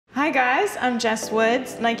guys, I'm Jes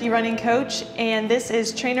Woods, Nike running coach, and this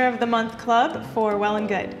is Trainer of the Month Club for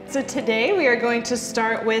Well+Good. So today we are going to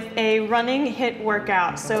start with a running HIIT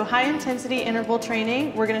workout. So high intensity interval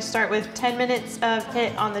training. We're going to start with 10 minutes of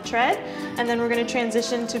HIIT on the tread, and then we're going to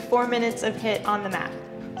transition to 4 minutes of HIIT on the mat.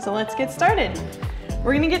 So let's get started.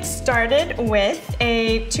 We're going to get started with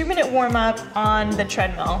a 2-minute warm-up on the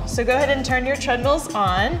treadmill. So go ahead and turn your treadmills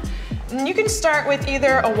on. And you can start with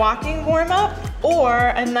either a walking warm-up or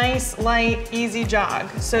a nice, light, easy jog.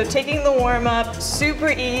 So taking the warm-up, super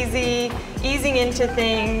easy, easing into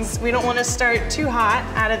things. We don't want to start too hot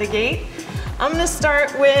out of the gate. I'm going to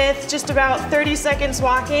start with just about 30 seconds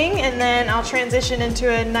walking, and then I'll transition into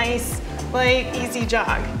a nice, light, easy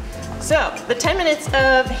jog. So the 10 minutes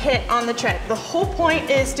of HIIT on the tread. The whole point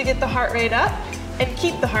is to get the heart rate up and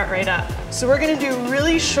keep the heart rate up. So we're going to do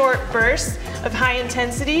really short bursts of high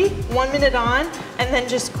intensity, 1 minute on, and then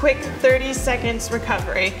just quick 30 seconds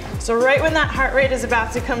recovery. So right when that heart rate is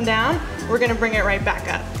about to come down, we're going to bring it right back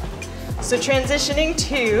up. So transitioning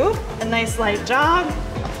to a nice light jog.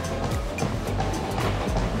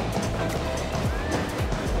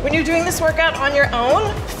 When you're doing this workout on your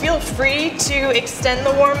own, feel free to extend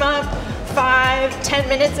the warm-up 5-10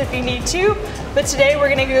 minutes if you need to, but today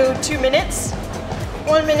we're going to go 2 minutes,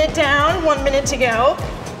 1 minute down, 1 minute to go.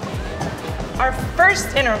 Our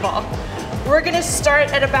first interval, we're going to start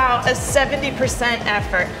at about a 70%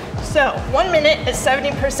 effort. So 1 minute is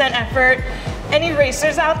 70% effort. Any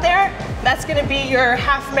racers out there, that's going to be your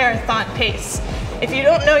half marathon pace. If you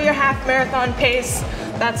don't know your half marathon pace,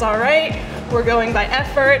 that's all right. We're going by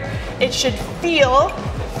effort. It should feel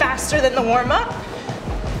faster than the warm-up.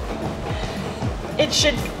 It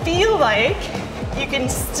should feel like you can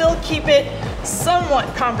still keep it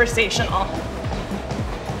somewhat conversational.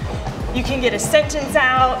 You can get a sentence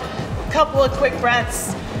out, a couple of quick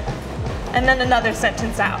breaths, and then another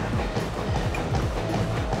sentence out.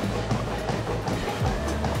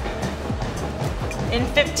 In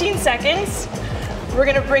 15 seconds, we're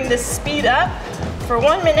going to bring the speed up for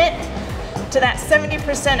 1 minute to that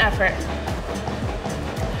 70% effort.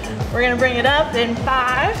 We're going to bring it up in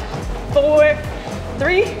 5, 4,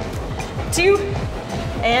 3, 2,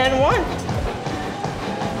 and 1.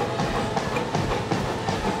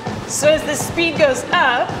 So as the speed goes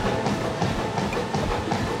up,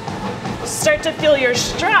 start to feel your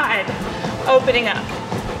stride opening up.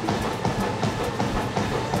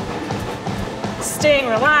 Staying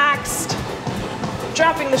relaxed,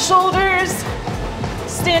 dropping the shoulders,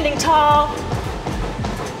 standing tall.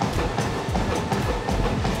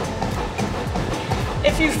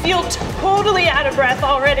 If you feel totally out of breath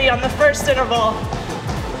already on the first interval,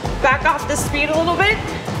 back off the speed a little bit.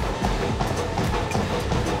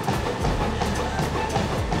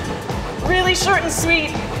 Really short and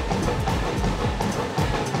sweet.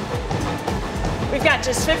 We've got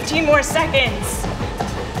just 15 more seconds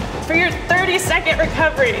for your 30-second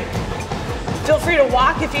recovery. Feel free to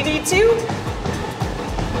walk if you need to.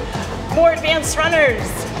 More advanced runners,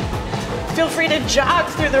 feel free to jog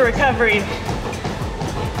through the recovery.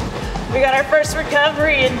 We got our first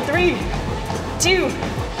recovery in 3, 2,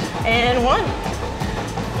 and 1.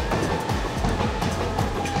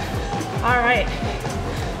 All right,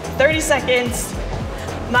 30 seconds,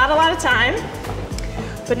 not a lot of time,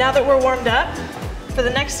 but now that we're warmed up for the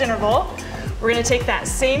next interval, we're gonna take that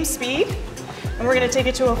same speed and we're gonna take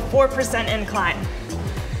it to a 4% incline.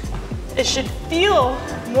 It should feel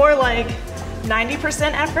more like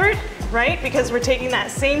 90% effort, right? Because we're taking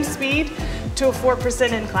that same speed to a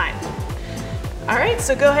 4% incline. All right,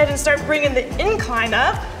 so go ahead and start bringing the incline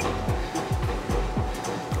up.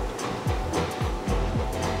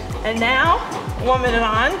 And now, 1 minute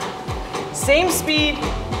on, same speed,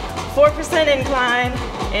 4% incline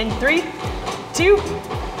in 3, 2,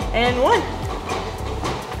 and 1.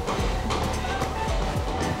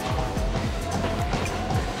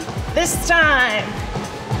 This time,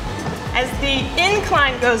 as the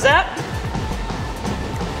incline goes up,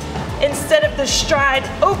 instead of the stride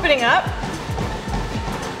opening up,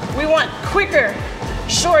 we want quicker,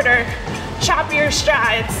 shorter, choppier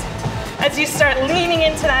strides as you start leaning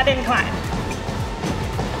into that incline.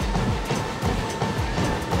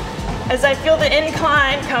 As I feel the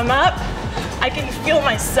incline come up, I can feel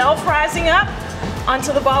myself rising up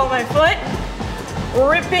onto the ball of my foot,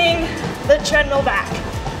 ripping the treadmill back.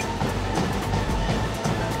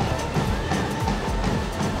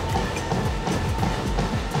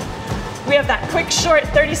 We have that quick, short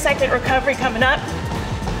 30-second recovery coming up.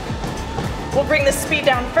 We'll bring the speed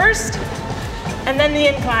down first, and then the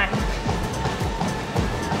incline.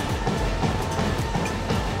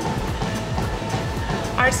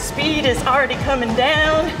 Our speed is already coming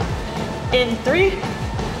down. In 3,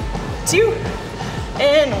 2,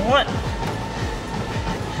 and 1.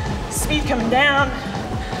 Speed coming down.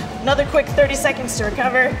 Another quick 30 seconds to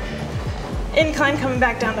recover. Incline coming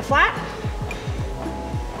back down to flat.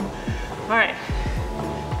 All right,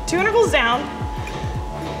 2 intervals down.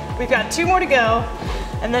 We've got 2 more to go,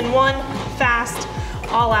 and then 1 fast,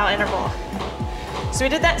 all-out interval. So we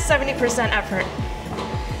did that 70% effort.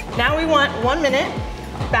 Now we want 1 minute,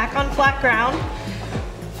 back on flat ground,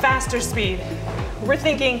 faster speed. We're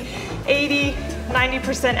thinking 80,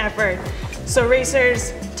 90% effort. So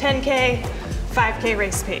racers, 10K, 5K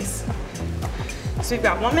race pace. So we've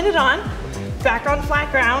got 1 minute on, back on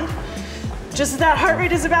flat ground. Just as that heart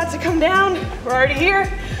rate is about to come down, we're already here.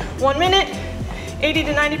 1 minute, 80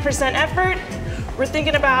 to 90% effort. We're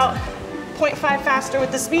thinking about 0.5 faster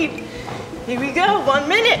with the speed. Here we go, 1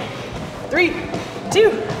 minute. 3, 2,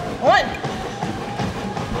 1.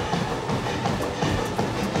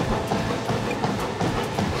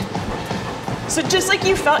 So just like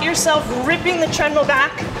you felt yourself ripping the treadmill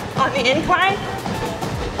back on the incline,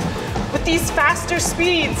 with these faster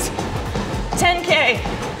speeds, 10K,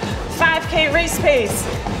 5K race pace,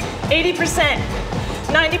 80%,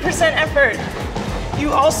 90% effort,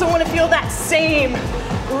 you also want to feel that same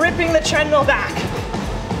ripping the treadmill back.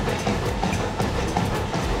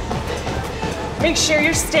 Make sure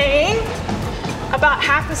you're staying about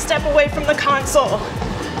half a step away from the console.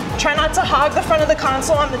 Try not to hog the front of the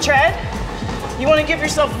console on the tread. You want to give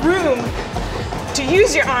yourself room to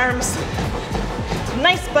use your arms.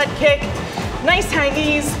 Nice butt kick, nice high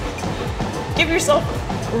knees. Give yourself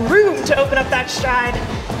room to open up that stride.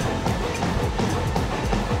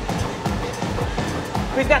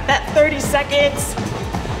 We've got that 30 seconds.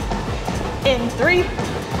 In 3,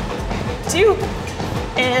 2,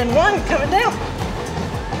 and 1, coming down.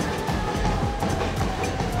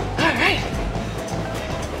 All right.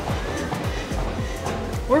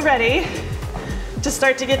 We're ready to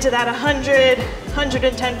start to get to that 100,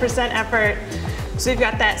 110% effort. So we've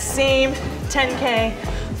got that same 10K,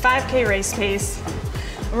 5K race pace.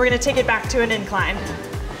 And we're gonna take it back to an incline.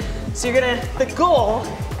 So the goal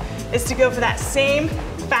is to go for that same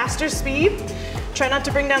faster speed. Try not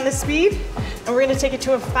to bring down the speed, and we're gonna take it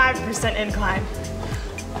to a 5% incline.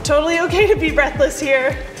 Totally okay to be breathless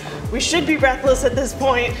here. We should be breathless at this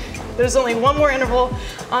point. There's only 1 more interval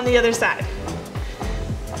on the other side.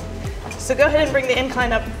 So go ahead and bring the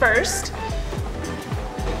incline up first.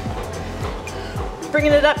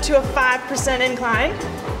 Bringing it up to a 5% incline.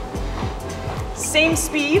 Same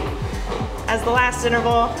speed as the last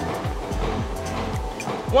interval.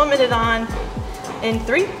 1 minute on, in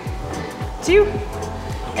 3, 2,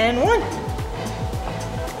 and 1.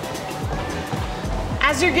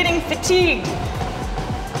 As you're getting fatigued,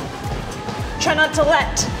 try not to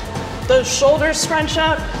let those shoulders scrunch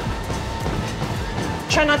up.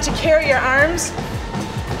 Try not to carry your arms.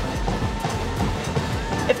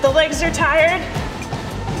 If the legs are tired,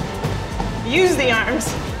 use the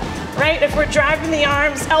arms, right? If we're driving the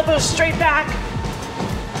arms, elbows straight back,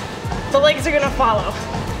 the legs are gonna follow.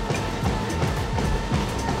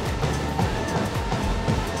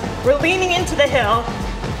 We're leaning into the hill,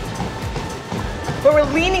 but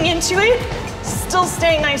we're leaning into it, still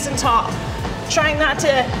staying nice and tall, trying not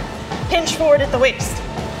to hinge forward at the waist.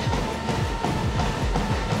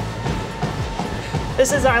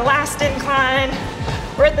 This is our last incline.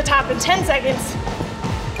 We're at the top in 10 seconds.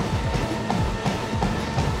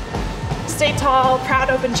 Stay tall, proud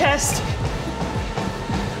open chest.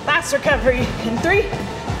 Last recovery in 3,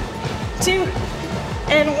 2,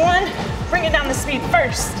 and 1. Bring it down the speed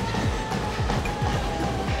first.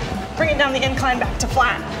 Bring it down the incline back to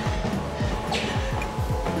flat.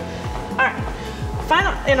 All right,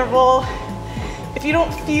 final interval. If you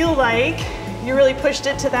don't feel like you really pushed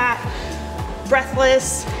it to that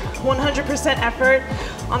breathless 100% effort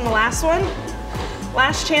on the last one,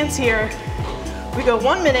 last chance here. We go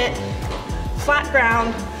 1 minute, flat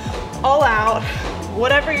ground, all out,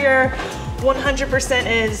 whatever your 100%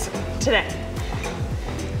 is today.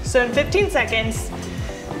 So in 15 seconds,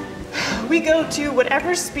 we go to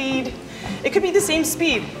whatever speed. It could be the same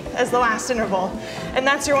speed as the last interval, and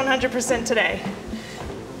that's your 100% today.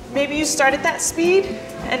 Maybe you start at that speed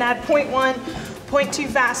and add 0.1, 0.2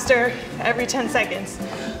 faster every 10 seconds.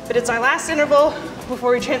 But it's our last interval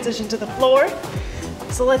before we transition to the floor.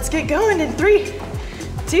 So let's get going in 3,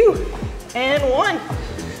 2, and 1.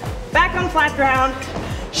 Back on flat ground.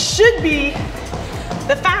 Should be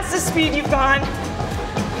the fastest speed you've gone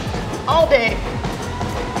all day.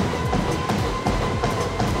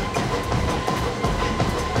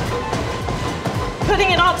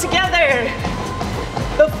 Putting it all together.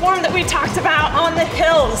 The form that we talked about on the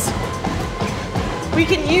hills. We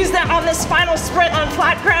can use that on this final sprint on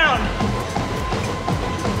flat ground.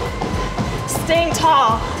 Staying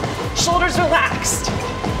tall, shoulders relaxed,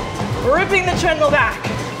 ripping the treadmill back.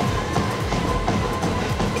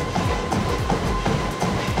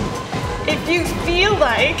 If you feel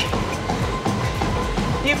like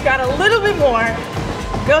you've got a little bit more,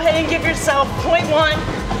 go ahead and give yourself 0.1,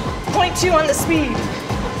 0.2 on the speed.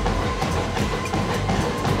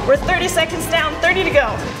 We're 30 seconds down, 30 to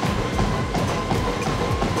go.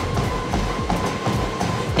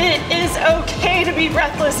 It is okay to be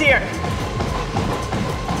breathless here.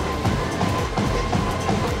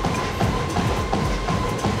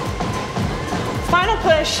 Final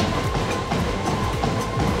push.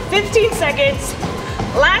 15 seconds.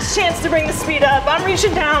 Last chance to bring the speed up. I'm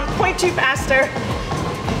reaching down, 0.2 faster.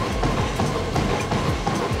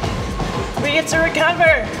 We get to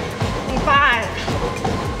recover in 5,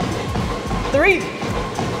 3,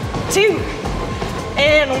 2,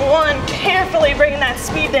 and 1. Carefully bringing that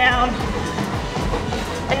speed down.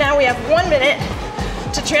 And now we have 1 minute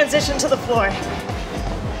to transition to the floor.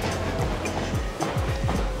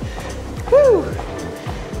 Woo!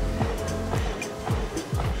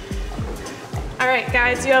 All right,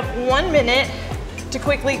 guys, you have 1 minute to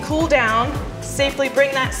quickly cool down, safely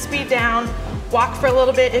bring that speed down, walk for a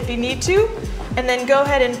little bit if you need to, and then go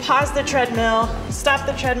ahead and pause the treadmill, stop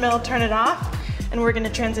the treadmill, turn it off, and we're gonna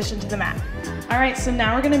transition to the mat. All right, so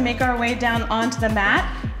now we're gonna make our way down onto the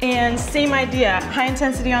mat, and same idea, high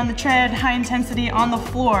intensity on the tread, high intensity on the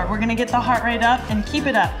floor. We're gonna get the heart rate up and keep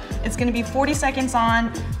it up. It's gonna be 40 seconds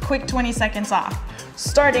on, quick 20 seconds off.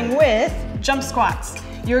 Starting with jump squats.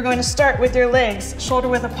 You're going to start with your legs shoulder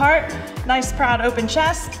width apart, nice proud open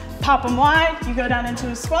chest, pop them wide, you go down into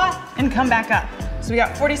a squat and come back up. So we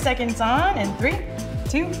got 40 seconds on in 3,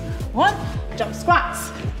 2, 1, jump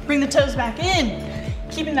squats. Bring the toes back in,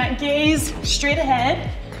 keeping that gaze straight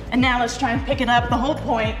ahead. And now let's try and pick it up. The whole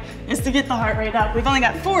point is to get the heart rate up. We've only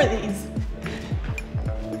got 4 of these.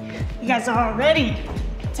 You guys are all ready.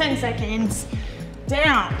 10 seconds,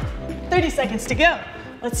 down, 30 seconds to go.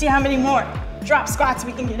 Let's see how many more drop squats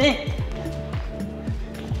we can get in.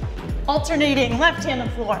 Alternating left hand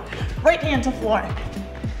to floor, right hand to floor.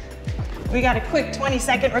 We got a quick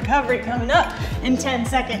 20-second recovery coming up in 10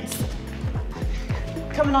 seconds.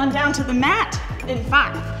 Coming on down to the mat in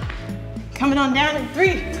 5. Coming on down in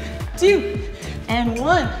 3, 2, and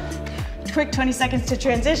 1. Quick 20 seconds to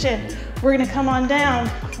transition. We're gonna come on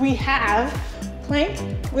down. We have plank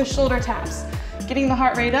with shoulder taps. Getting the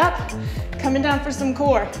heart rate up, coming down for some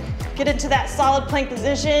core. Get into that solid plank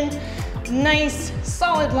position. Nice,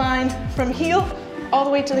 solid line from heel all the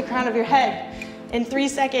way to the crown of your head. In 3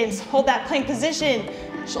 seconds, hold that plank position.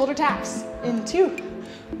 Shoulder taps in 2,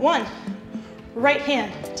 1. Right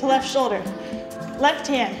hand to left shoulder. Left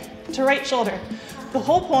hand to right shoulder. The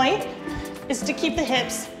whole point is to keep the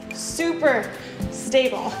hips super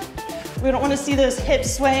stable. We don't want to see those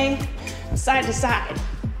hips swaying side to side.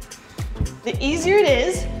 The easier it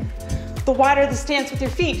is, the wider the stance with your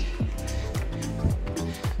feet.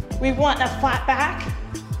 We want a flat back.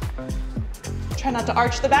 Try not to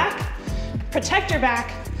arch the back. Protect your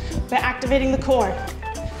back by activating the core.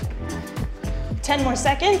 10 more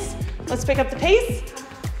seconds. Let's pick up the pace.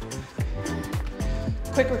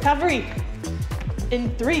 Quick recovery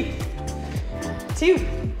in 3, 2,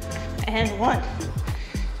 and 1.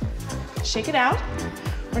 Shake it out.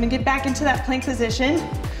 We're gonna get back into that plank position.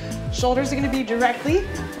 Shoulders are gonna be directly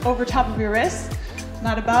over top of your wrists,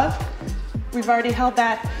 not above. We've already held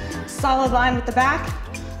that solid line with the back.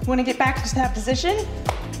 We wanna get back into that position.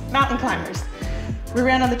 Mountain climbers. We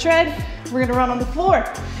ran on the tread, we're gonna run on the floor.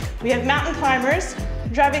 We have mountain climbers,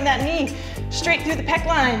 driving that knee straight through the pec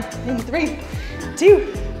line in 3,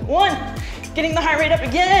 2, 1. Getting the heart rate up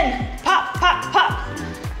again. Pop, pop, pop.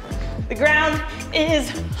 The ground is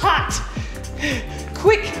hot.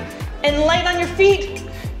 Quick and light on your feet,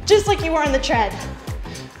 just like you were on the tread.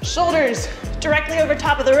 Shoulders directly over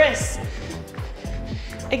top of the wrists.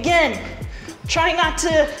 Again, try not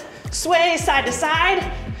to sway side to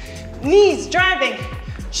side. Knees driving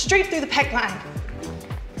straight through the pec line.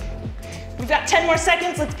 We've got 10 more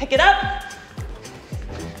seconds, let's pick it up.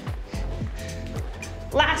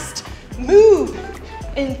 Last move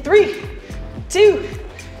in 3, 2,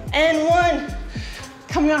 and 1.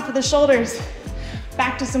 Coming off of the shoulders,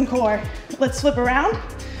 back to some core. Let's flip around.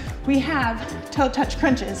 We have toe touch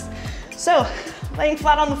crunches. So, laying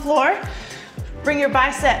flat on the floor, bring your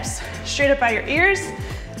biceps straight up by your ears,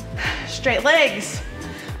 straight legs,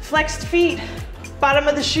 flexed feet, bottom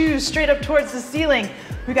of the shoes straight up towards the ceiling.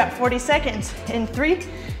 We got 40 seconds in 3,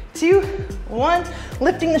 2, 1.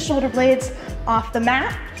 Lifting the shoulder blades off the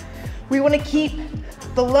mat. We want to keep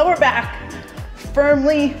the lower back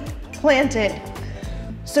firmly planted.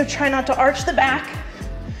 So try not to arch the back.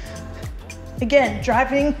 Again,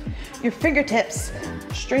 driving your fingertips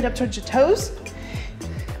straight up towards your toes.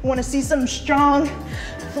 Want to see some strong,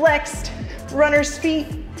 flexed runner's feet.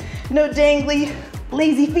 No dangly,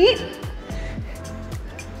 lazy feet.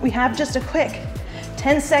 We have just a quick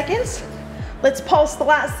 10 seconds. Let's pulse the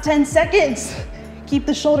last 10 seconds. Keep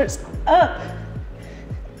the shoulders up.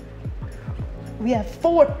 We have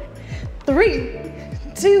 4, 3,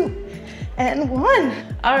 2, and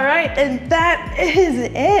 1. All right, and that is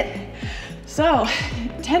it. So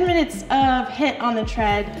 10 minutes of HIIT on the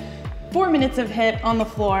tread, 4 minutes of HIIT on the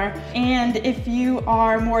floor. And if you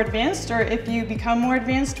are more advanced, or if you become more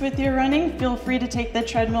advanced with your running, feel free to take the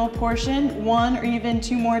treadmill portion 1 or even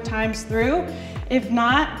 2 more times through. If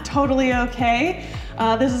not, totally okay.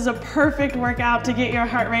 This is a perfect workout to get your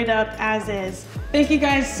heart rate up as is. Thank you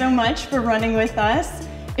guys so much for running with us.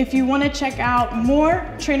 If you want to check out more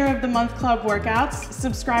Trainer of the Month Club workouts,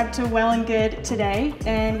 subscribe to Well+Good today,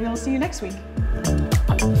 and we'll see you next week.